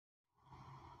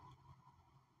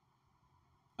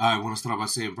I want to start by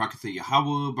saying Brakatha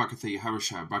Yahweh, Brakatha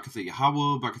Yaharushai, Brakatha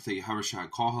Yahweh, Brakatha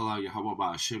Yaharushai, Call Halal Yahweh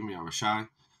Ba Hashem Yahushai,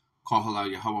 Call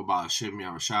Halal Yahweh Ba Hashem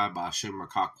Yahushai, Ba Hashem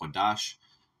Rakak Quadash.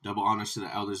 Double honors to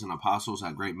the elders and apostles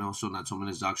at Great Millstone that told me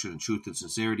his doctrine in truth and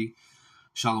sincerity.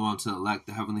 Shalom to the elect.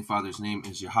 The Heavenly Father's name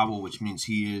is Yahweh, which means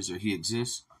he is or he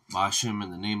exists. Ba Hashem,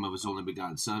 in the name of his only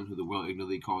begotten Son, who the world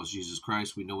ignorantly calls Jesus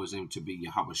Christ. We know his name to be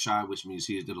Yahweh Shai, which means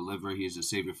he is the deliverer. He is the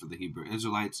savior for the Hebrew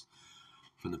Israelites.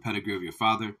 From the pedigree of your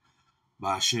father,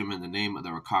 Ba Hashem, in the name of the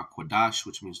Rakak Quadash,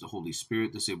 which means the Holy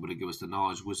Spirit, that's able to give us the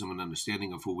knowledge, wisdom, and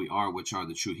understanding of who we are, which are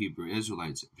the true Hebrew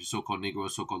Israelites. If you're so-called Negro,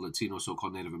 so-called Latino,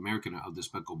 so-called Native American, or of the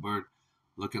speckled bird,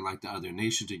 looking like the other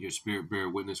nations, and your spirit bear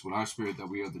witness with our spirit that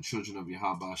we are the children of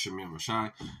Yahweh Hashem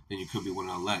Yahushai, then you could be one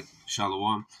of the elect.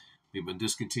 Shalom. We've been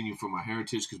discontinued from our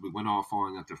heritage because we went off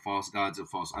following after false gods and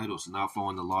false idols, and not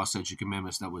following the law, statute,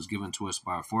 commandments that was given to us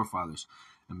by our forefathers.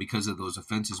 And because of those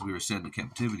offenses, we were sent into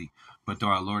captivity. But through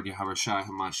our Lord Yahweh Shai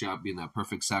Hamashiach being that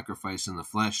perfect sacrifice in the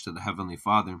flesh to the Heavenly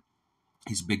Father,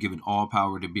 he's been given all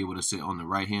power to be able to sit on the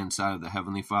right-hand side of the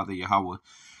Heavenly Father, Yahweh,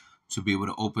 to be able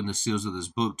to open the seals of this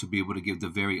book, to be able to give the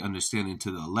very understanding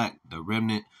to the elect, the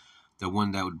remnant, the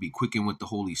one that would be quickened with the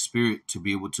Holy Spirit, to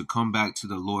be able to come back to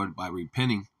the Lord by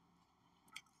repenting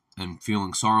and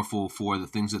feeling sorrowful for the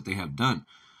things that they have done.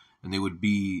 And they would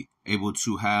be able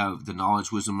to have the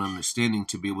knowledge, wisdom, and understanding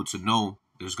to be able to know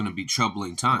there's going to be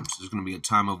troubling times. There's going to be a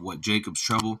time of what Jacob's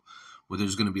trouble, where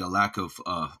there's going to be a lack of,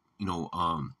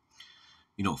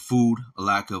 food, a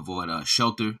lack of what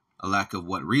shelter, a lack of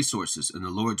what resources. And the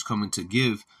Lord's coming to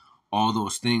give all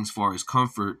those things far as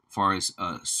comfort, far as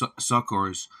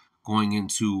succors, going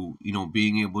into,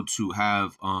 being able to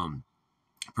have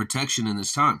protection in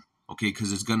this time. Okay,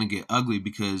 because it's going to get ugly,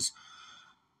 because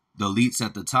the elites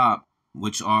at the top,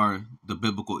 which are the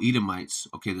biblical Edomites,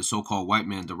 okay, the so-called white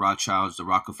man, the Rothschilds, the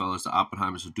Rockefellers, the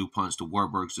Oppenheimers, the DuPonts, the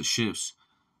Warburgs, the Schiffs,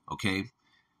 okay,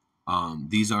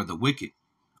 these are the wicked,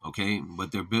 okay,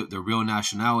 but their real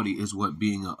nationality is what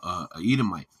being a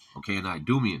Edomite, okay, an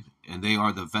Idumean, and they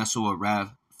are the vessel of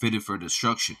wrath fitted for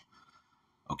destruction,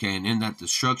 okay, and in that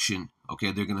destruction,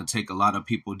 okay, they're going to take a lot of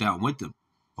people down with them.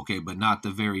 Okay, but not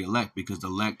the very elect, because the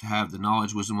elect have the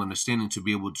knowledge, wisdom, understanding to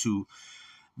be able to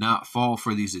not fall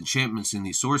for these enchantments and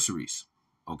these sorceries,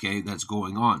 okay, that's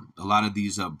going on. A lot of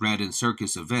these bread and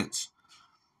circus events,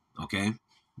 okay,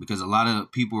 because a lot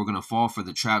of people are going to fall for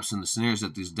the traps and the snares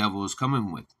that this devil is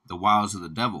coming with, the wiles of the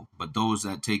devil. But those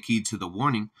that take heed to the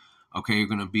warning, okay, are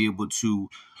going to be able to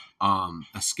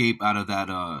escape out of that,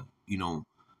 out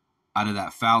of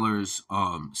that fowler's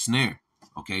snare.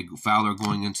 Okay, Fowler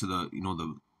going into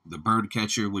the bird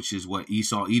catcher, which is what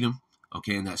Esau Edom.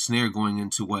 Okay, and that snare going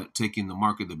into what taking the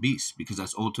mark of the beast, because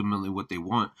that's ultimately what they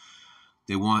want.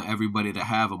 They want everybody to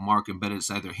have a mark embedded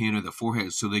inside their hand or their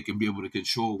forehead, so they can be able to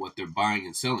control what they're buying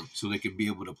and selling, so they can be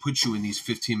able to put you in these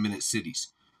 15-minute cities.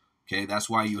 Okay, that's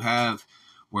why you have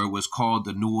where it was called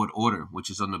the New World Order, which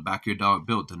is on the back of your dollar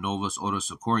bill, the Novus Ordo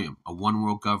Seclorum, a one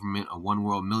world government, a one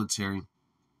world military,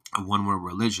 a one world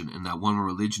religion. And that one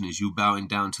world religion is you bowing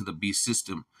down to the beast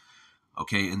system,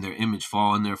 okay, in their image,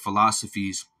 following their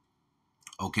philosophies,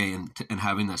 okay, and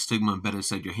having that stigma embedded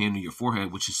inside your hand or your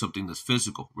forehead, which is something that's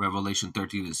physical. Revelation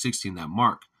 13 and 16, that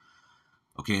mark.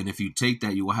 Okay, and if you take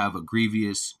that, you will have a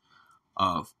grievous,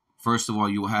 first of all,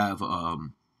 you will have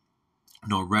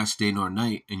no rest day nor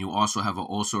night, and you also have an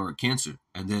ulcer or a cancer.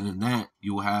 And then in that,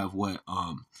 you will have what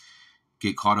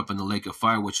get caught up in the lake of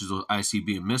fire, which is those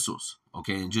ICBM missiles.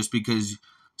 Okay, and just because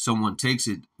someone takes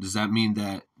it, does that mean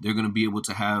that they're going to be able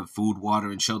to have food, water,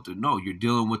 and shelter? No, you're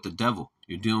dealing with the devil.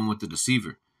 You're dealing with the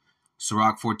deceiver.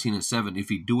 Sirach 14 and 7, if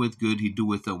he doeth good, he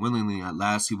doeth unwillingly. At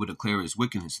last he will declare his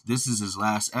wickedness. This is his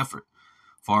last effort,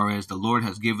 far as the Lord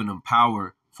has given him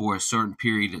power for a certain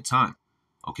period of time.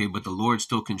 Okay, but the Lord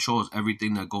still controls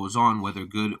everything that goes on, whether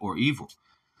good or evil.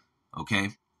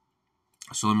 Okay,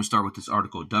 so let me start with this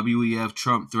article. WEF,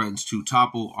 Trump threatens to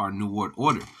topple our New World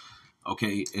Order.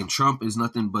 Okay, and Trump is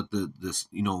nothing but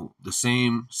the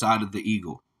same side of the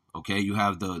eagle. Okay, you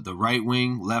have the right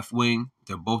wing, left wing.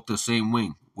 They're both the same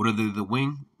wing. What are they? The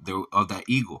wing? They're of that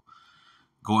eagle.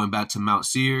 Going back to Mount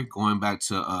Seir, going back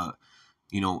to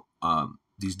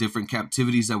these different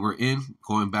captivities that we're in,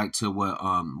 going back to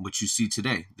what you see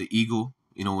today. The eagle,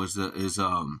 is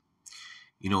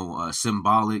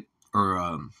symbolic,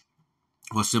 or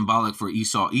symbolic for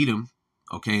Esau Edom.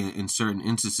 Okay, in certain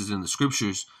instances in the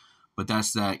scriptures. But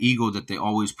that's that eagle that they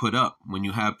always put up. When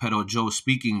you have Pedo Joe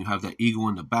speaking, you have that eagle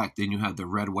in the back. Then you have the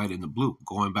red, white, and the blue.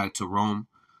 Going back to Rome,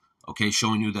 okay,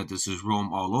 showing you that this is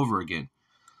Rome all over again.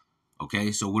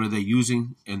 Okay, so what are they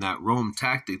using in that Rome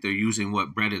tactic? They're using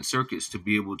bread and circus to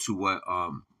be able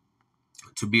to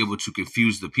to be able to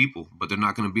confuse the people, but they're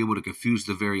not going to be able to confuse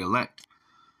the very elect.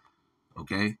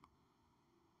 Okay.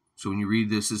 So when you read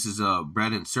this, this is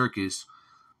Bread and Circus.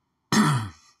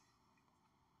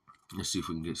 Let's see if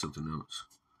we can get something else.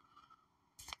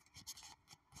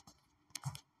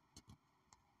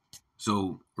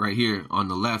 So right here on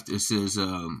the left, it says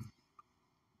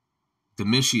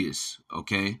Domitius,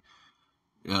 okay?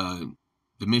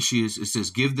 Domitius, it says,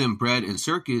 give them Bread and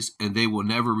Circus and they will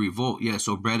never revolt. Yeah,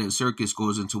 so Bread and Circus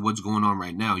goes into what's going on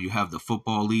right now. You have the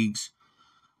football leagues,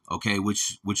 okay,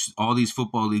 which all these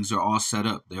football leagues are all set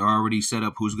up. They're already set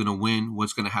up who's going to win,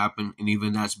 what's going to happen, and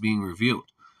even that's being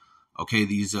revealed. Okay,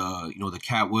 these, the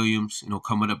Cat Williams,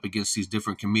 coming up against these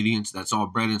different comedians, that's all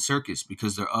Bread and Circus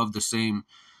because they're of the same,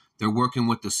 they're working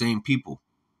with the same people.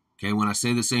 Okay, when I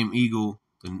say the same eagle,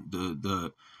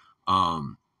 the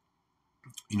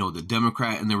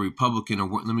Democrat and the Republican are,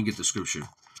 let me get the scripture.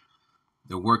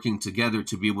 They're working together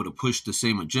to be able to push the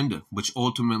same agenda, which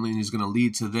ultimately is going to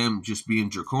lead to them just being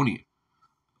draconian.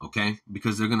 Okay,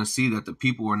 because they're going to see that the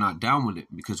people are not down with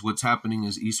it, because what's happening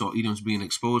is Esau Edom's being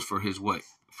exposed for his what?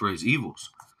 For his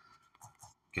evils.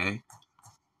 Okay.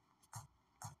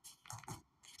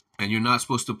 And you're not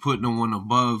supposed to put no one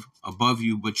above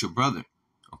you but your brother.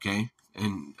 Okay.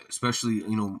 And especially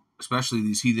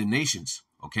these heathen nations.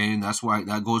 Okay. And that's why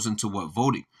that goes into what?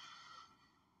 Voting.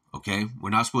 Okay.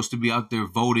 We're not supposed to be out there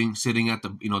voting, sitting at the,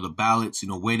 the ballots,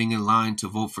 waiting in line to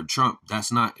vote for Trump.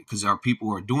 That's not, because our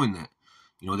people are doing that.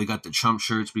 They got the Trump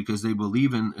shirts because they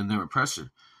believe in their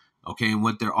oppressor. Okay. And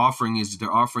what they're offering is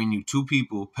they're offering you two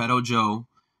people, Pedo Joe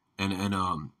and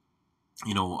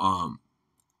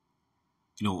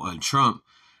Trump,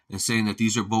 and saying that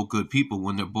these are both good people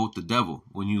when they're both the devil.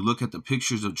 When you look at the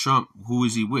pictures of Trump, who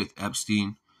is he with?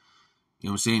 Epstein. You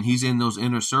know what I'm saying? He's in those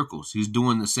inner circles. He's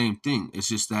doing the same thing. It's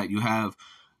just that you have,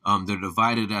 they're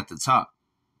divided at the top,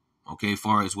 okay, as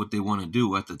far as what they want to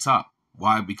do at the top.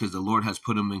 Why? Because the Lord has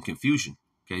put them in confusion.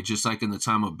 Okay, just like in the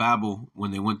time of Babel,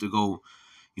 when they went to go,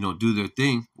 do their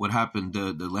thing, what happened?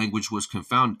 The language was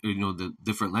confounded, the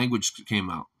different language came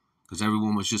out. Because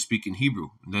everyone was just speaking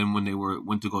Hebrew. And then when they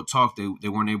went to go talk, they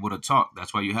weren't able to talk.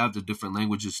 That's why you have the different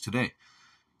languages today.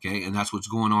 Okay, and that's what's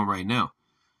going on right now.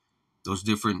 Those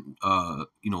different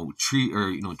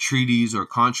treaties or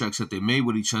contracts that they made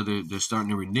with each other, they're starting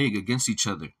to renege against each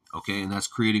other. Okay, and that's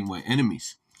creating what?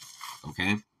 Enemies.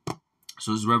 Okay.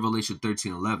 So this is Revelation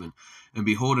 13:11. And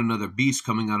behold, another beast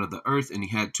coming out of the earth, and he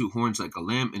had two horns like a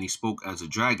lamb, and he spoke as a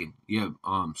dragon. Yeah.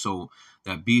 So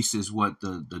that beast is what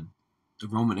the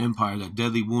Roman Empire, that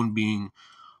deadly wound being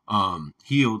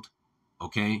healed,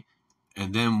 okay,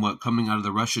 and then what coming out of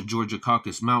the Russia-Georgia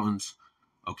Caucasus Mountains,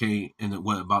 okay, and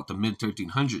what about the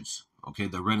mid-1300s, okay,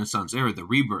 the Renaissance era, the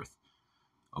rebirth,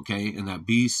 okay, and that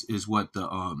beast is what the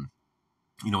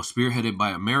spearheaded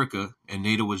by America, and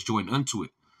NATO was joined unto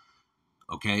it,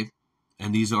 okay,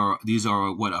 and these are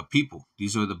what a people,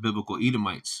 these are the biblical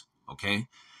Edomites, okay.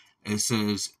 It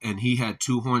says, and he had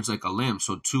two horns like a lamb.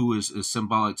 So two is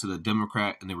symbolic to the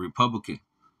Democrat and the Republican.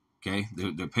 Okay,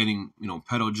 they're painting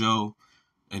Pedo Joe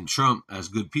and Trump as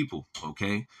good people.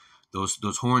 Okay,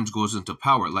 those horns goes into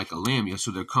power like a lamb. Yeah,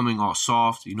 so they're coming all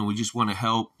soft. We just want to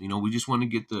help. We just want to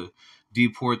get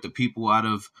deport the people out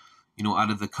of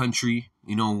the country.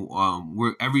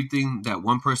 Where everything that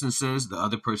one person says, the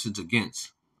other person's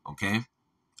against. Okay,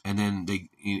 and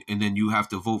then you have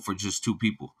to vote for just two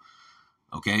people.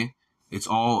 Okay, it's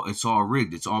all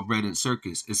rigged. It's all Bread and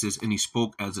Circus. It says, and he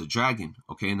spoke as a dragon.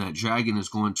 Okay, and that dragon is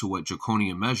going to what?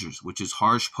 Draconian measures, which is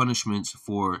harsh punishments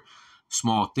for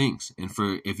small things. And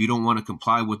for if you don't want to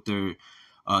comply with their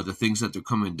the things that they're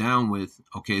coming down with,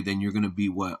 okay, then you're going to be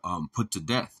what? Put to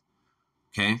death.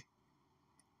 Okay,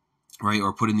 right,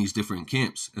 or put in these different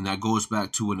camps, and that goes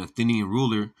back to an Athenian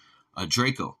ruler,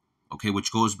 Draco. Okay, which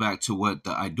goes back to what?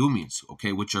 The Idumeans.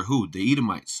 Okay, which are who? The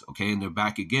Edomites. Okay, and they're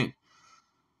back again.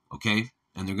 Okay,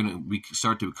 and they're going to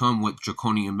start to become what?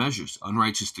 Draconian measures,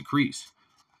 unrighteous decrees.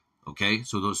 Okay,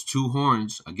 so those two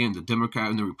horns, again, the Democrat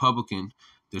and the Republican,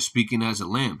 they're speaking as a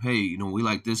lamb. Hey, we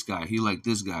like this guy, he like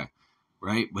this guy,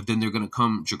 right? But then they're going to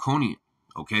come draconian,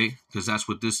 okay? Because that's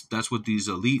what these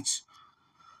elites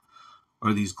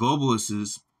or these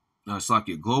globalists,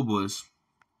 globalists,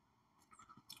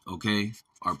 okay,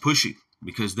 are pushing,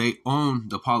 because they own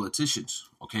the politicians.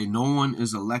 Okay, no one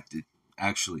is elected.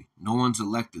 Actually, no one's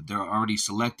elected. They're already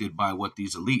selected by what?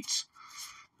 These elites.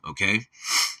 Okay,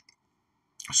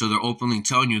 so they're openly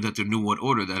telling you that their New World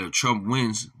Order, that if Trump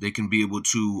wins, they can be able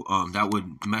to, that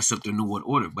would mess up their New World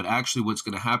Order. But actually what's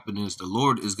going to happen is the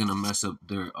Lord is going to mess up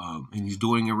their, and he's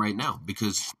doing it right now,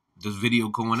 because there's video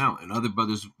going out and other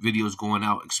brothers' videos going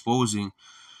out exposing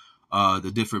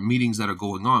the different meetings that are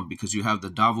going on, because you have the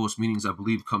Davos meetings, I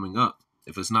believe, coming up.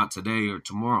 If it's not today or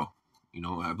tomorrow,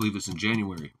 I believe it's in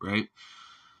January, right?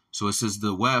 So it says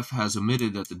the WEF has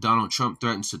admitted that the Donald Trump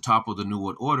threatens to topple the New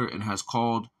World Order and has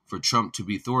called for Trump to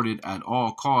be thwarted at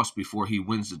all costs before he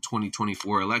wins the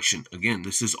 2024 election. Again,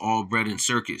 this is all bread and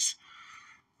circus.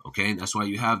 Okay, that's why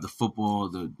you have the football,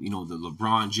 the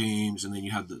LeBron James, and then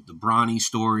you have the Bronny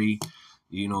story,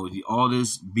 all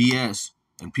this BS,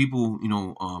 and people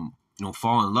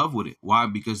fall in love with it. Why?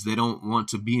 Because they don't want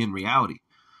to be in reality.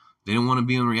 They don't want to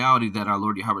be in reality that our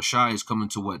Lord Yahweh Shai is coming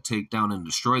to take down and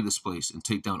destroy this place and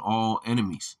take down all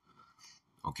enemies.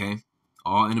 Okay?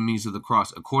 All enemies of the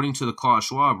cross. According to the Klaus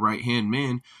Schwab right-hand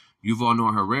man, Yuval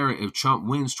Noah Harari, if Trump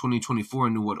wins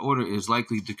 2024, New World Order is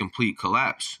likely to complete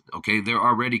collapse. Okay? They're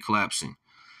already collapsing.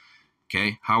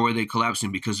 Okay? How are they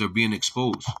collapsing? Because they're being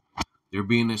exposed. They're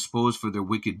being exposed for their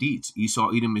wicked deeds.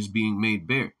 Esau, Edom is being made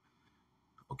bare.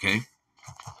 Okay?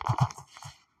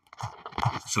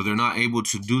 So they're not able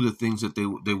to do the things that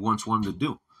they once wanted to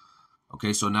do.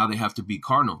 Okay, so now they have to be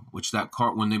carnal, which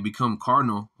when they become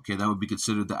carnal, okay, that would be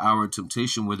considered the hour of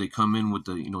temptation, where they come in with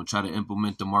try to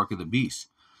implement the mark of the beast,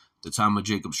 the time of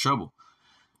Jacob's trouble.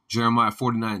 Jeremiah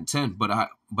 49:10, but I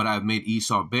have made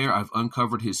Esau bare, I've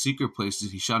uncovered his secret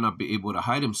places, he shall not be able to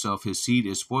hide himself, his seed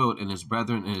is spoiled, and his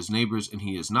brethren and his neighbors, and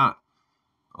he is not.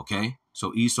 Okay,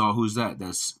 so Esau, who's that?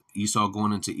 That's Esau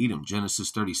going into Edom,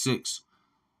 Genesis 36.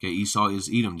 Okay, Esau is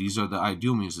Edom. These are the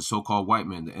Idumeans, the so-called white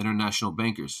men, the international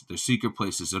bankers, their secret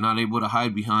places. They're not able to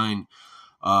hide behind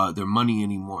their money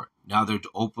anymore. Now they're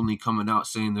openly coming out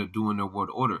saying they're doing their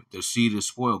world order. Their seed is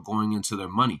spoiled, going into their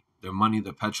money. Their money,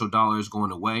 the petrodollar is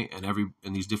going away, and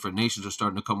these different nations are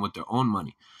starting to come with their own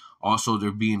money. Also,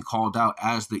 they're being called out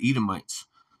as the Edomites,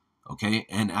 okay,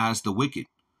 and as the wicked,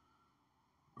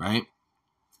 right?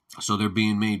 So they're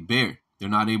being made bare. They're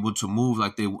not able to move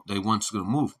like they once going to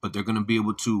move, but they're going to be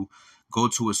able to go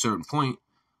to a certain point.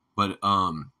 But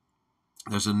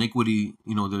there's iniquity,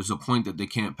 there's a point that they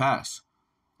can't pass,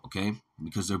 okay,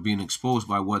 because they're being exposed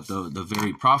by what the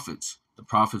very prophets, the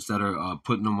prophets that are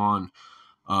putting them on,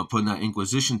 putting that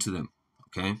inquisition to them,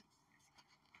 okay.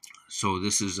 So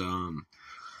this is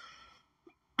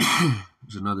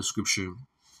there's another scripture.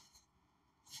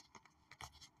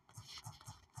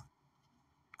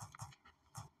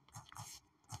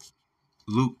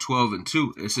 Luke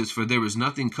 12:2, it says, for there is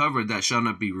nothing covered that shall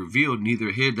not be revealed,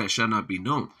 neither hid that shall not be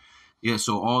known. Yeah,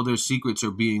 so all their secrets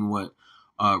are being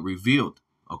revealed,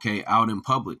 okay, out in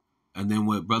public. And then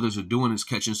what brothers are doing is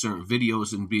catching certain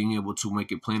videos and being able to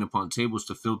make it plain upon tables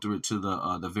to filter it to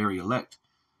the very elect,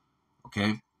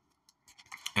 okay.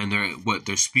 And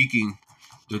they're speaking,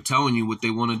 they're telling you what they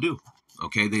want to do,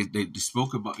 okay. They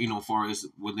spoke about, as far as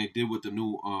when they did with the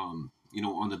new, on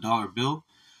the dollar bill.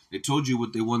 They told you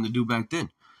what they wanted to do back then.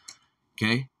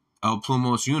 Okay? El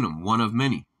plumos unum, one of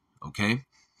many. Okay?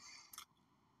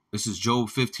 This is Job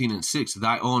 15:6.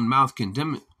 Thy own mouth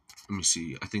condemn it. Let me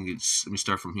see. Let me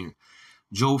start from here.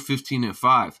 Job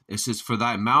 15:5. It says, for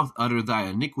thy mouth utter thy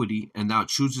iniquity, and thou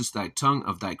choosest thy tongue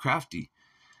of thy crafty.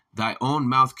 Thy own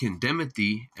mouth condemneth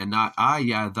thee, and not I,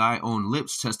 yea, thy own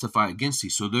lips testify against thee.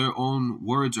 So their own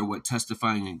words are what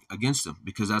testifying against them,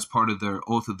 because that's part of their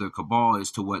oath of their cabal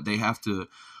as to what they have to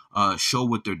show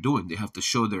what they're doing. They have to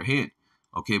show their hand.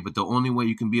 Okay, but the only way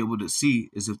you can be able to see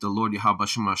is if the Lord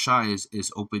Yahweh Shai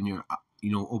is open your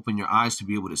eyes to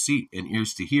be able to see and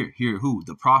ears to hear. Hear who?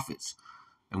 The prophets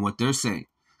and what they're saying.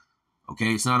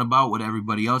 Okay, it's not about what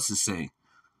everybody else is saying.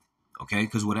 Okay,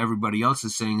 because what everybody else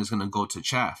is saying is going to go to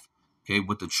chaff. Okay,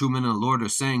 what the true men of the Lord are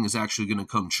saying is actually going to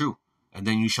come true. And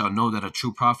then you shall know that a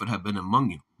true prophet have been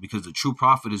among you, because the true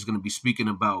prophet is going to be speaking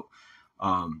about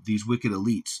these wicked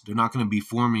elites. They're not going to be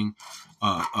forming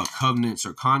covenants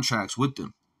or contracts with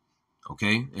them.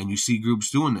 Okay, and you see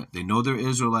groups doing that. They know they're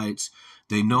Israelites.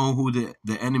 They know who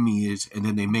the enemy is, and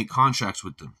then they make contracts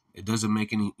with them. It doesn't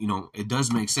make any, it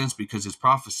does make sense because it's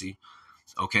prophecy.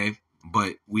 Okay,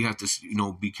 but we have to,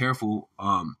 be careful,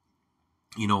 who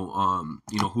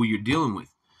you're dealing with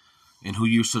and who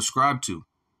you subscribe to.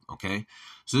 Okay,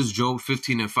 so this is Job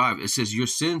 15:5. It says, your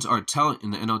sins are telling,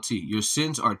 in the NLT, your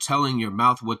sins are telling your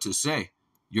mouth what to say.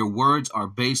 Your words are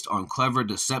based on clever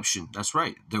deception. That's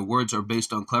right. Their words are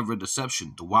based on clever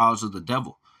deception, the wiles of the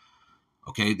devil.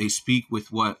 Okay, they speak with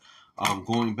what,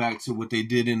 going back to what they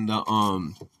did in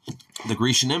the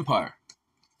Grecian Empire.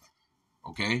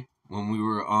 Okay, when we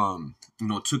were,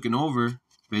 taken over,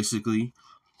 basically.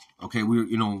 Okay, we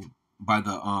were, by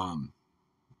the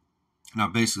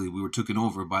not basically, we were taken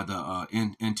over by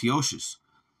the Antiochus.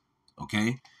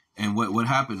 Okay, and what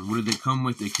happened? What did they come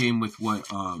with? They came with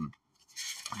what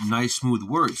nice smooth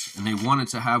words, and they wanted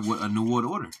to have what a new world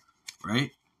order.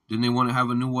 right? Then they want to have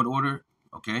a new world order,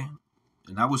 okay?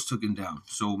 And that was taken down.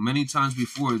 So many times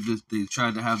before they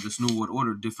tried to have this new world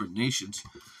order, different nations,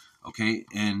 okay?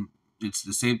 And it's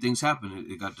the same things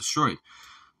happened. It got destroyed.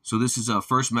 So this is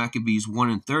First Maccabees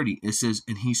 1:30. It says,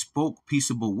 and he spoke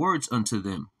peaceable words unto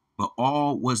them, but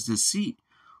all was deceit.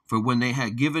 For when they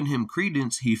had given him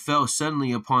credence, he fell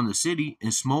suddenly upon the city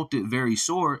and smote it very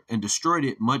sore and destroyed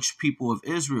it much people of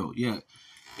Israel. Yeah,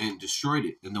 and destroyed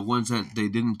it. And the ones that they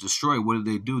didn't destroy, what did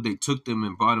they do? They took them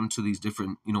and brought them to these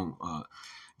different,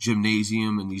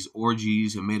 gymnasium and these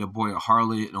orgies and made a boy a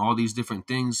harlot and all these different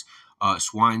things,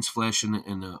 swine's flesh in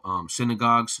the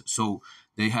synagogues. So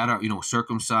they had our,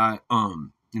 circumcised,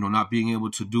 not being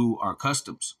able to do our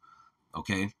customs.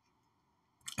 Okay.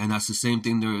 And that's the same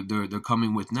thing they're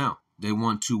coming with now. They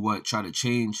want to try to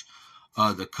change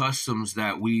the customs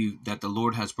that the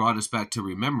Lord has brought us back to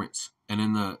remembrance. And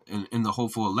in the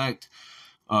hopeful elect,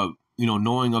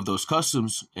 knowing of those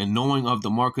customs and knowing of the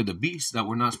mark of the beast, that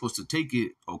we're not supposed to take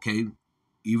it, okay,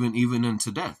 even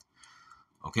into death,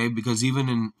 okay, because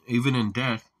even in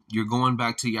death, you're going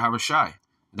back to Yahushai.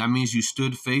 That means you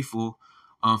stood faithful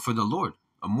for the Lord,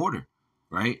 a martyr,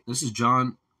 right? This is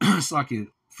John, it's like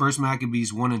First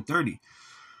Maccabees 1:30.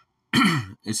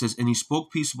 It says, and he spoke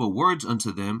peaceable words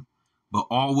unto them, but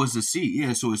all was deceit.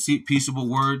 Yeah, so it's peaceable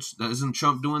words. That isn't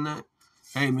Trump doing that?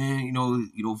 Hey man,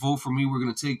 vote for me. We're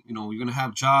gonna take, you're gonna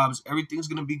have jobs. Everything's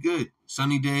gonna be good.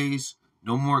 Sunny days,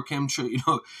 no more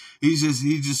chemtrail. He's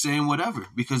just saying whatever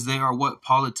because they are what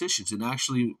politicians, and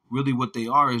actually, really, what they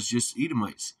are is just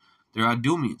Edomites. They're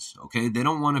Idumeans. Okay, they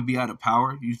don't want to be out of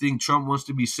power. You think Trump wants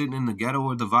to be sitting in the ghetto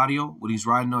or the Vadio when he's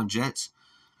riding on jets?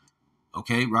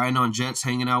 Okay, riding on jets,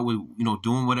 hanging out with,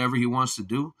 doing whatever he wants to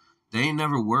do. They ain't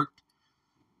never worked.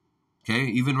 Okay,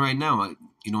 even right now, I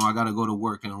got to go to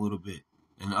work in a little bit.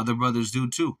 And other brothers do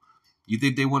too. You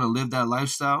think they want to live that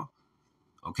lifestyle?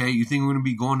 Okay, you think we're going to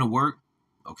be going to work?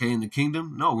 Okay, in the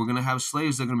kingdom? No, we're going to have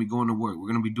slaves that are going to be going to work. We're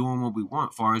going to be doing what we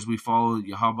want as far as we follow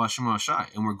Yahweh Shema Shai.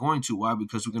 And we're going to. Why?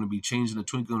 Because we're going to be changing the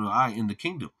twinkling of an eye in the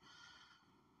kingdom.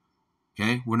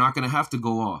 Okay, we're not going to have to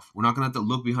go off. We're not going to have to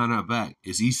look behind our back.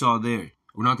 Is Esau there?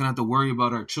 We're not going to have to worry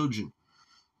about our children.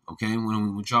 Okay,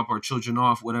 when we drop our children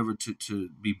off, whatever, to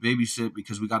be babysit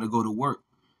because we got to go to work.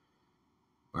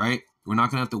 Right? We're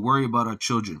not going to have to worry about our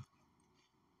children.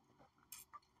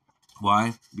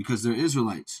 Why? Because they're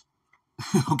Israelites.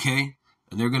 Okay?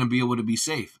 And they're going to be able to be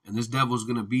safe. And this devil's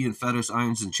going to be in fetters,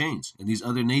 irons, and chains. And these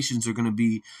other nations are going to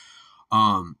be,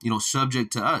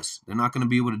 subject to us. They're not going to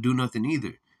be able to do nothing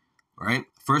either. Right?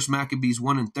 First Maccabees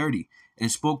 1:30.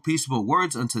 And spoke peaceable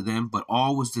words unto them, but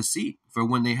all was deceit. For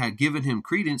when they had given him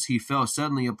credence, he fell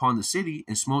suddenly upon the city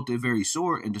and smote it very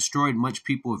sore and destroyed much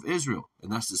people of Israel.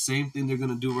 And that's the same thing they're going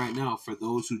to do right now for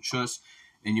those who trust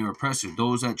in your oppressor,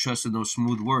 those that trust in those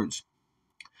smooth words.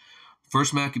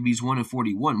 First Maccabees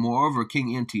 1:41. Moreover,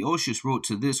 King Antiochus wrote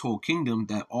to this whole kingdom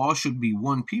that all should be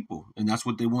one people. And that's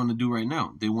what they want to do right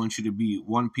now. They want you to be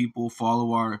one people,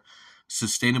 follow our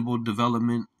sustainable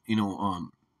development,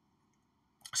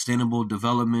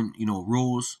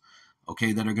 rules,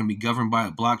 okay, that are going to be governed by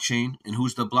a blockchain. And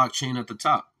who's the blockchain at the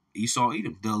top? Esau,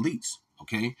 Edom, the elites,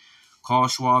 okay? Carl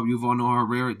Schwab, Yuval Noah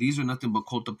Harari, these are nothing but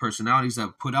cult of personalities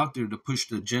that put out there to push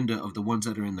the agenda of the ones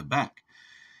that are in the back,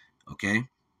 okay?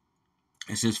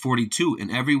 It says 42,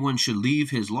 and everyone should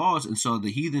leave his laws, and so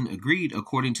the heathen agreed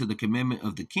according to the commandment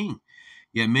of the king.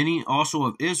 Yet many also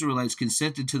of Israelites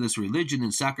consented to this religion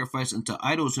and sacrificed unto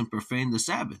idols and profaned the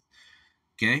Sabbath,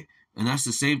 okay? And that's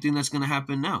the same thing that's going to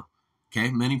happen now.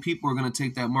 Okay, many people are going to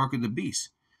take that mark of the beast.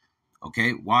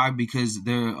 Okay, why? Because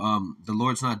they're the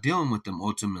Lord's not dealing with them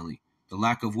ultimately. The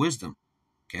lack of wisdom.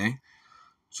 Okay,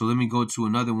 so let me go to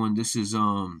another one. This is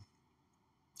and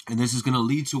this is going to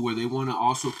lead to where they want to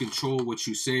also control what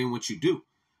you say and what you do,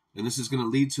 and this is going to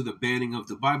lead to the banning of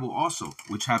the Bible also,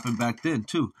 which happened back then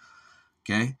too.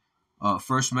 Okay,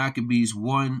 First Maccabees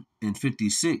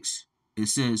 1:56. It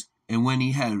says, and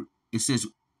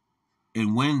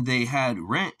when they had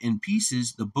rent in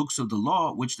pieces the books of the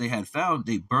law which they had found,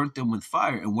 they burnt them with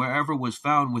fire. And wherever was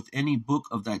found with any book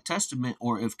of that testament,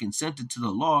 or if consented to the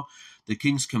law, the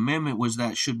king's commandment was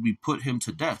that should be put him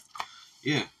to death.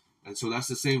 Yeah, and so that's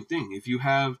the same thing. If you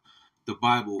have the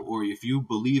Bible, or if you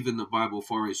believe in the Bible, as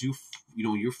far as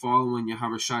you're following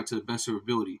Yahushua to the best of your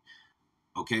ability,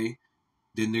 okay,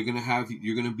 then you're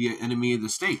gonna be an enemy of the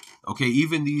state. Okay,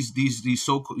 even these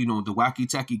so-called, the wacky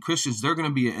tacky Christians, they're gonna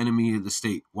be an enemy of the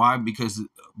state. Why? Because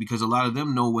a lot of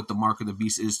them know what the mark of the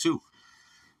beast is too.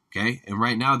 Okay, and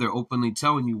right now they're openly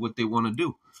telling you what they want to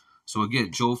do. So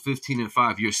again, Joel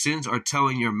 15:5, your sins are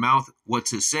telling your mouth what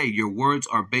to say. Your words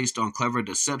are based on clever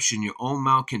deception. Your own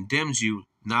mouth condemns you.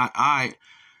 not I.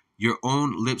 Your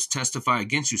own lips testify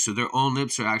against you. So their own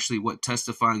lips are actually what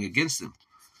testifying against them.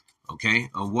 Okay,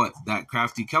 on what? That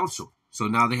crafty counsel. So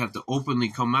now they have to openly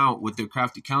come out with their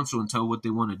crafty counsel and tell what they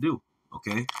want to do.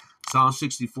 Okay, Psalm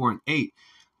 64:8.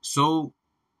 So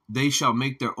they shall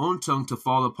make their own tongue to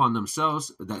fall upon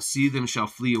themselves, that see them shall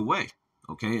flee away.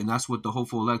 Okay, and that's what the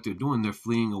hopeful elect are doing. They're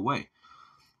fleeing away,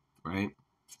 right?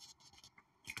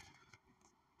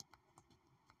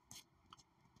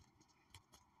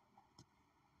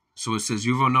 So it says,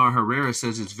 Yuval Noah Herrera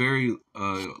says it's very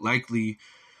likely.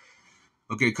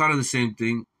 Okay, kind of the same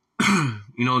thing.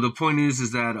 The point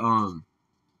is that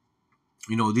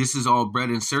this is all bread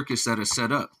and circus that is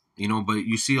set up. But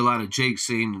you see a lot of Jake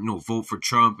saying, vote for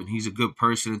Trump and he's a good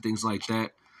person and things like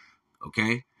that.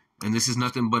 Okay, and this is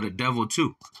nothing but a devil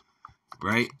too,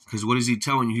 right? Because what is he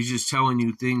telling you? He's just telling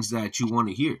you things that you want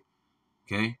to hear.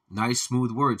 Okay, nice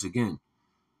smooth words. Again,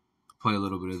 play a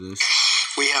little bit of this.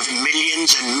 We have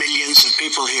millions and millions of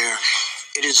people here.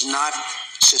 It is not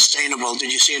sustainable.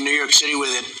 Did you see in New York City with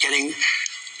it getting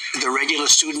the regular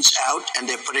students out and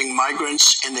they're putting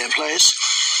migrants in their place?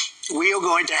 We are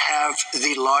going to have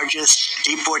the largest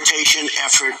deportation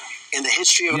effort in the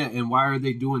history of... Yeah, and why are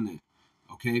they doing that?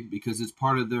 Okay, because it's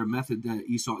part of their method that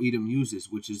Esau Edom uses,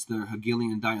 which is their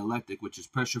Hegelian dialectic, which is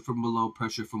pressure from below,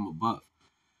 pressure from above.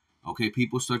 Okay,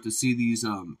 people start to see these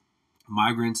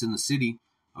migrants in the city.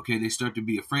 Okay, they start to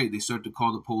be afraid. They start to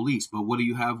call the police. But what do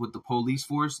you have with the police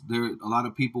force? A lot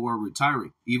of people are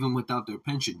retiring, even without their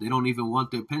pension. They don't even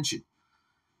want their pension.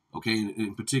 Okay,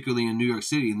 and particularly in New York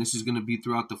City, and this is going to be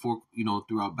throughout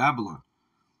throughout Babylon.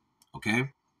 Okay,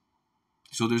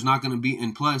 so there's not going to be,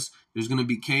 and plus there's going to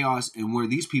be chaos in where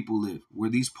these people live, where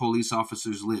these police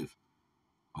officers live.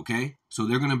 Okay, so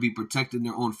they're going to be protecting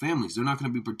their own families. They're not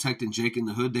going to be protecting Jake in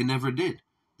the hood. They never did.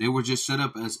 They were just set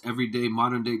up as everyday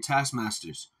modern day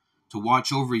taskmasters to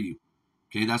watch over you.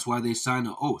 Okay, that's why they signed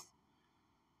an oath.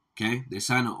 Okay, they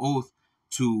signed an oath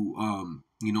to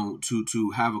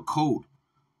to have a code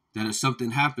that if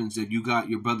something happens that you got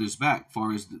your brother's back, as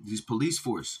far as these police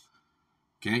force.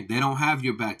 Okay, they don't have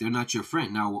your back. They're not your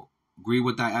friend. Now, agree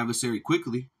with that adversary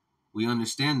quickly. We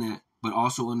understand that, but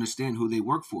also understand who they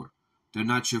work for. They're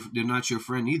not your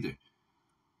friend either.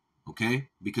 Okay,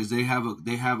 because they have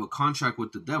a contract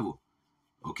with the devil.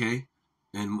 Okay,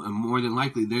 and more than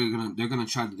likely they're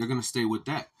gonna stay with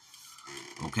that.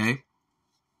 Okay.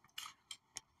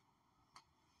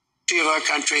 Of our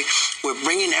country, we're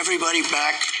bringing everybody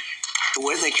back to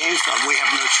where they came from. We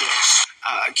have no choice.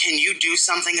 Can you do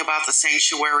something about the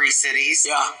sanctuary cities?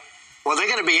 Yeah. Well, they're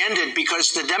going to be ended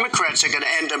because the Democrats are going to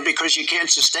end them because you can't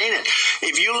sustain it.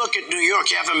 If you look at New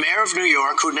York, you have a mayor of New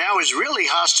York who now is really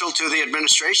hostile to the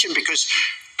administration because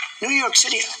New York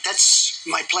City, that's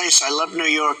my place. I love New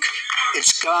York.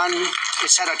 It's gone.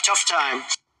 It's had a tough time.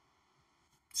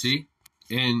 See?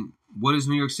 And what is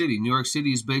New York City? New York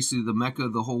City is basically the Mecca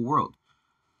of the whole world.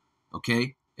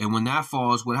 Okay? And when that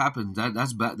falls, what happens?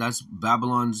 That's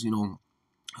Babylon's,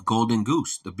 golden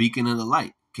goose, the beacon of the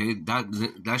light. Okay,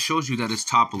 that shows you that it's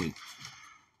toppling.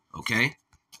 Okay,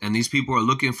 and these people are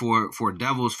looking for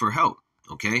devils for help.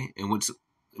 Okay, and let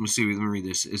me read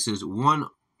this. It says, one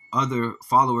other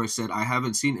follower said, I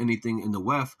haven't seen anything in the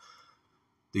WEF,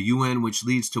 the UN, which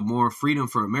leads to more freedom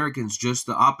for Americans. Just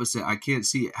the opposite. I can't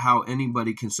see how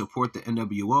anybody can support the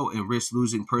NWO and risk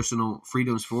losing personal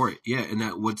freedoms for it. Yeah, and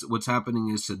that what's happening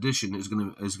is sedition is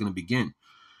gonna begin,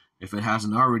 if it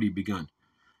hasn't already begun.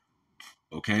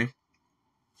 Okay.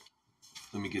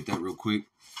 Let me get that real quick.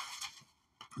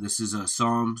 This is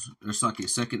Psalms. It's like a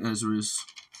Second Ezra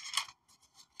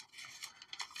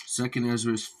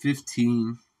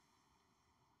 15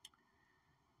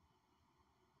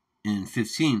 and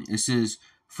 15. It says,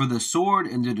 for the sword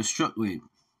and the destruction. Wait.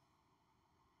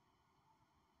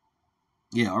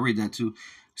 Yeah, I'll read that too.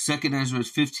 Second Ezra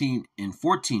 15 and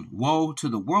 14. Woe to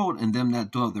the world and them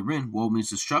that dwell therein. Woe means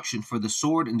destruction. For the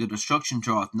sword and the destruction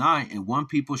draweth nigh, and one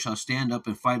people shall stand up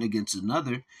and fight against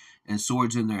another, and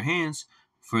swords in their hands.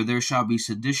 For there shall be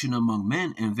sedition among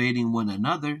men, invading one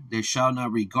another. They shall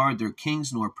not regard their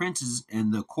kings nor princes,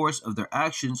 and the course of their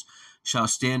actions shall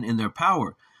stand in their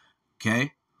power.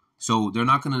 Okay? So they're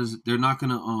not gonna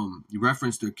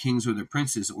reference their kings or their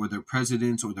princes or their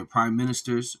presidents or their prime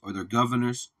ministers or their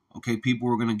governors. Okay, people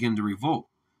were going to get into revolt.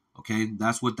 Okay,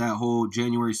 that's what that whole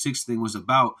January 6th thing was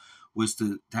about, was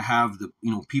to have the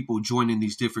people join in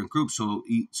these different groups. So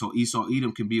Esau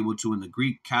Edom can be able to, in the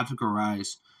Greek,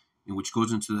 categorize, which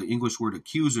goes into the English word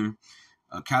accuser,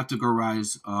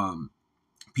 categorize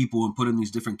people and put in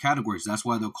these different categories. That's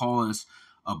why they'll call us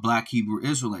black Hebrew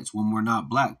Israelites when we're not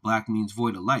black. Black means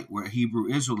void of light. We're Hebrew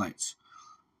Israelites.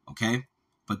 Okay,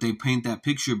 but they paint that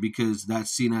picture because that's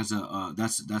seen as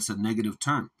that's a negative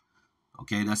term.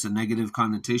 Okay, that's a negative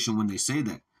connotation when they say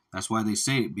that. That's why they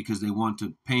say it, because they want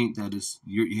to paint that as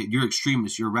you're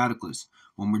extremists, you're radicalists.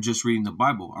 When we're just reading the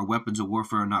Bible, our weapons of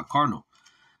warfare are not carnal.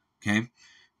 Okay,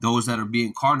 those that are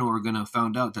being carnal are going to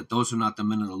find out that those are not the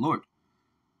men of the Lord.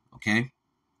 Okay,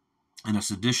 and a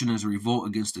sedition is a revolt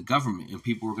against the government, and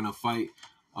people are going to fight.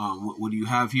 What do you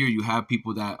have here? You have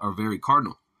people that are very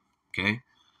carnal. Okay,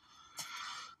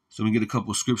 so we get a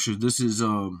couple of scriptures. This is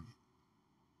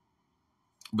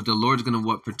but the Lord's going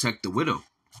to protect the widow.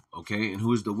 Okay, and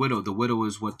who is the widow? The widow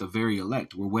is what? The very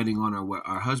elect. We're waiting on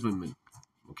our husbandman.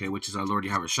 Okay, which is our Lord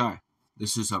Yahushua.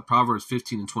 This is Proverbs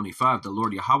 15:25. The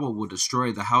Lord Yahweh will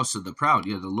destroy the house of the proud.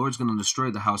 Yeah, the Lord's going to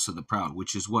destroy the house of the proud,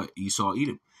 which is what? Esau,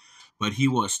 Edom. But he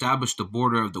will establish the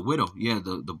border of the widow. Yeah,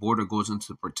 the border goes into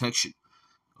the protection,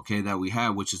 okay, that we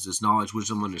have, which is this knowledge,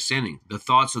 wisdom, understanding. The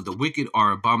thoughts of the wicked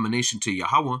are abomination to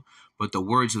Yahweh, but the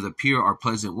words of the pure are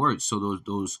pleasant words. So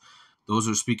those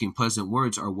are speaking pleasant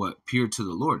words are what? Pure to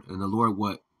the Lord. And the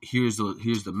Lord here's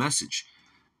the message,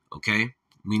 okay?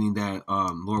 Meaning that,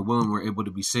 Lord willing, we're able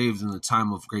to be saved in the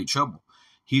time of great trouble.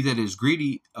 He that is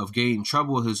greedy of gaining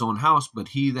trouble in his own house, but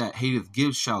he that hateth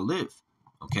gifts shall live,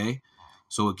 okay?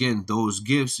 So again, those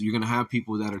gifts, you're going to have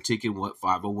people that are taking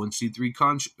 501c3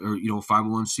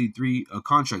 501c3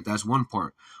 contract. That's one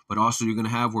part. But also you're going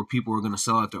to have where people are going to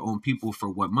sell out their own people for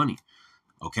what money?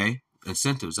 Okay?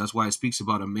 Incentives. That's why it speaks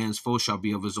about a man's foe shall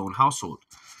be of his own household.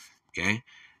 Okay?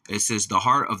 It says the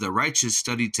heart of the righteous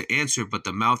study to answer, but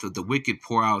the mouth of the wicked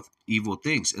pour out evil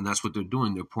things. And that's what they're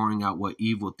doing. They're pouring out what?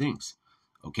 Evil things.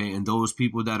 Okay? And those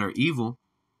people that are evil,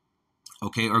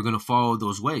 okay, are going to follow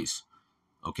those ways.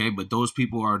 Okay, but those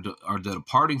people are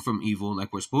departing from evil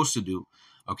like we're supposed to do.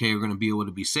 Okay, are going to be able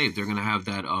to be saved. They're going to have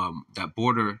that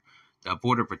border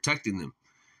protecting them.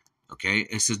 Okay,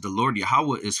 it says the Lord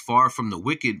Yahweh is far from the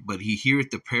wicked, but he heareth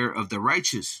the prayer of the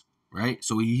righteous. Right,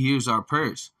 so he hears our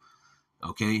prayers.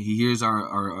 Okay, he hears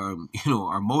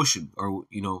our motion, or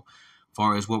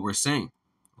far as what we're saying.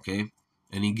 Okay,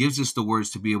 and he gives us the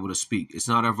words to be able to speak. It's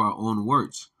not of our own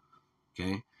words.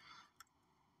 Okay.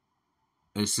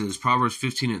 It says Proverbs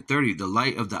 15:30, the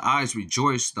light of the eyes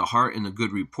rejoice, the heart in a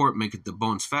good report maketh the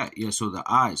bones fat. Yeah, so the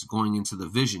eyes going into the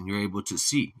vision, you're able to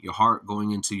see. Your heart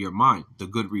going into your mind. The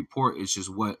good report is just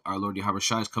what our Lord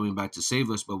Yahushua is coming back to save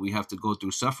us, but we have to go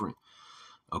through suffering.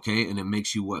 Okay, and it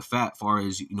makes you what? Fat, far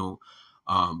as you're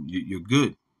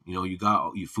good. You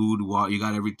got your food, you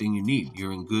got everything you need.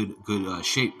 You're in good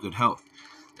shape, good health.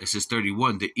 It says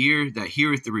 31, the ear that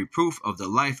heareth the reproof of the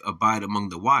life abide among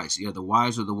the wise. Yeah, the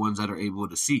wise are the ones that are able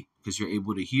to see, because you're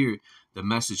able to hear the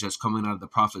message that's coming out of the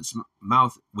prophet's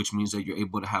mouth, which means that you're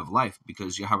able to have life,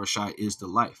 because Yahushua is the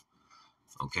life.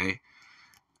 Okay?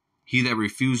 He that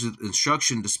refuseth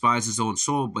instruction despises his own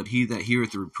soul, but he that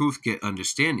heareth the reproof get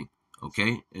understanding.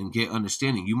 Okay? And get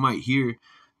understanding. You might hear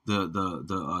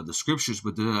the scriptures,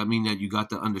 but does that mean that you got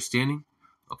the understanding?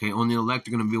 Okay, only the elect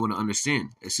are going to be able to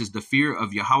understand. It says the fear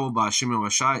of Yahweh Ba'Shem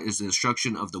Rashai is the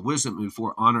instruction of the wisdom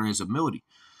before honor is humility.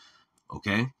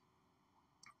 Okay,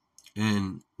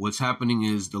 and what's happening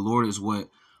is the Lord is what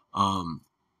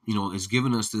is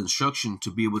giving us the instruction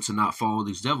to be able to not follow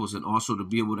these devils, and also to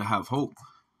be able to have hope.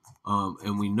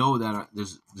 And we know that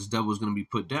this devil is going to be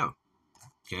put down.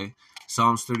 Okay,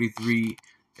 Psalms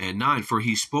 33:9. For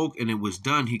he spoke and it was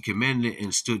done. He commanded it and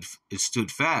it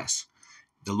stood fast.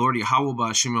 The Lord Yahweh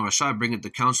Ba'Shem Rashai bringeth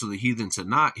the counsel of the heathen to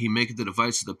naught. He maketh the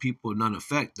device of the people none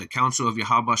effect. The counsel of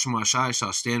Yahweh Ba'Shem Rashai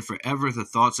shall stand forever, the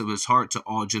thoughts of his heart to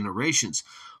all generations.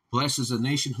 Blessed is the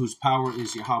nation whose power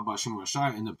is Yahweh Ba'Shem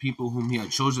Rashai, and the people whom he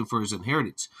had chosen for his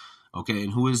inheritance. Okay,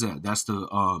 and who is that? That's the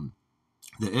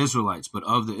Israelites. But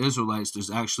of the Israelites,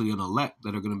 there's actually an elect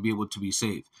that are going to be able to be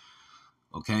saved.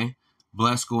 Okay,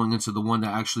 blessed going into the one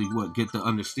that actually get the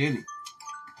understanding.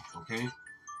 Okay.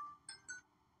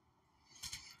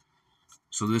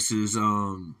 So this is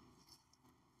and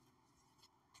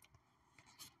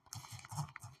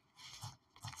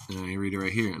I read it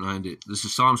right here, and I end it. This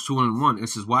is Psalms 2:1. It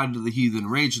says, "Why do the heathen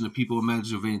rage and the people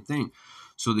imagine a vain thing?"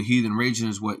 So the heathen raging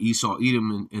is what? Esau,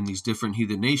 Edom, and these different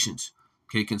heathen nations.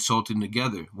 Okay, consulting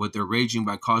together. What they're raging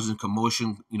by causing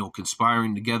commotion,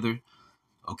 conspiring together.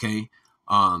 Okay,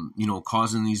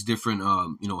 causing these different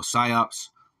psyops.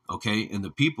 Okay, and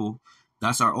the people.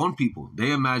 That's our own people.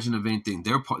 They imagine a vain thing.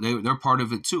 They're part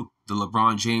of it too. The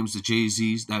LeBron James, the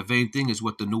Jay-Z's, that vain thing is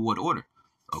what the New World Order.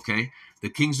 Okay? The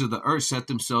kings of the earth set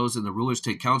themselves, and the rulers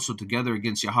take counsel together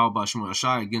against Yahweh Ba'Shem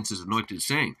Rashai, against his anointed,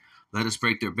 saying, let us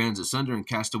break their bands asunder and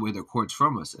cast away their cords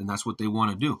from us. And that's what they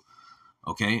want to do.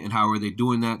 Okay? And how are they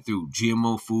doing that? Through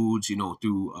GMO foods,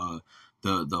 through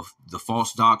the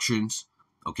false doctrines.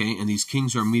 Okay, and these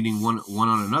kings are meeting one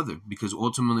on another, because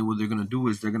ultimately what they're going to do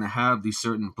is they're going to have these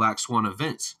certain black swan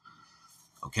events.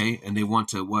 Okay, and they want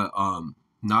to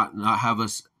not have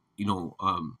us,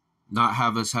 not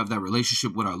have us have that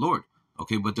relationship with our Lord.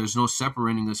 Okay, but there's no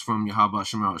separating us from Yahweh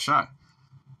Shema Shai.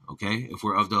 Okay, if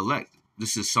we're of the elect.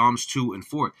 This is Psalms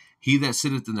 2:4. He that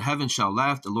sitteth in the heavens shall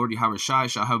laugh, the Lord Yahweh Shai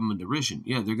shall have him in derision.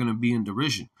 Yeah, they're going to be in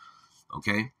derision.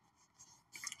 Okay,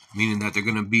 meaning that they're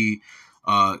going to be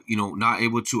not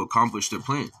able to accomplish their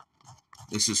plan.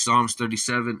 This is Psalms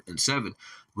 37:7.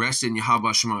 Rest in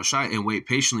Yahweh Shema Shai and wait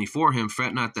patiently for him.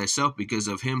 Fret not thyself because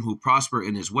of him who prosper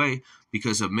in his way,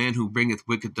 because of man who bringeth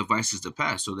wicked devices to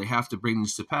pass. So they have to bring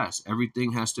this to pass.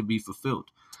 Everything has to be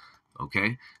fulfilled.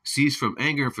 Okay? Cease from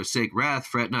anger and forsake wrath.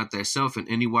 Fret not thyself in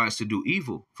any wise to do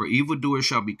evil. For evildoers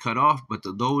shall be cut off, but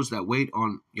those that wait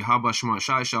on Yahweh Shema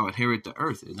Shai shall inherit the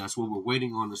earth. And that's what we're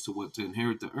waiting on, is to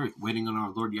inherit the earth. Waiting on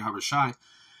our Lord Yahweh Shai.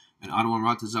 And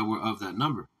Adonai Ratazah were of that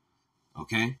number.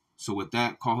 Okay, so with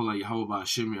that, Kahala Yahweh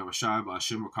Ba'ashim Yahweh Shai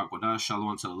Ba'ashim Rakakwadash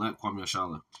Shalom to the elect Kwam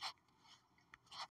Yashala.